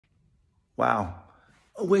Wow.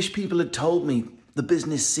 I wish people had told me the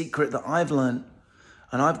business secret that I've learned,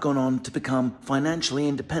 and I've gone on to become financially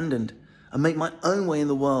independent and make my own way in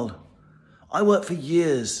the world. I worked for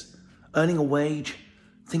years, earning a wage,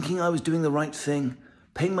 thinking I was doing the right thing,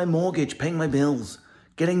 paying my mortgage, paying my bills,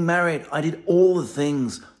 getting married. I did all the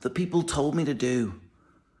things that people told me to do.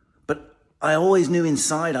 But I always knew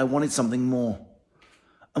inside I wanted something more.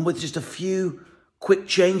 And with just a few quick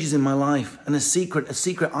changes in my life and a secret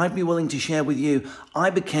I'd be willing to share with you, I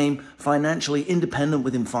became financially independent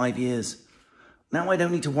within 5 years. Now I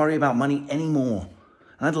don't need to worry about money anymore.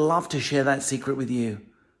 And I'd love to share that secret with you.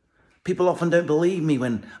 People often don't believe me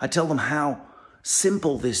when I tell them how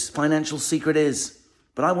simple this financial secret is,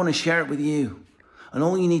 but I want to share it with you. And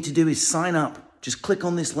all you need to do is sign up. Just click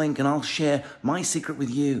on this link and I'll share my secret with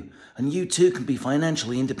you. And you too can be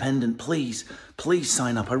financially independent. Please, please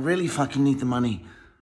sign up. I really fucking need the money.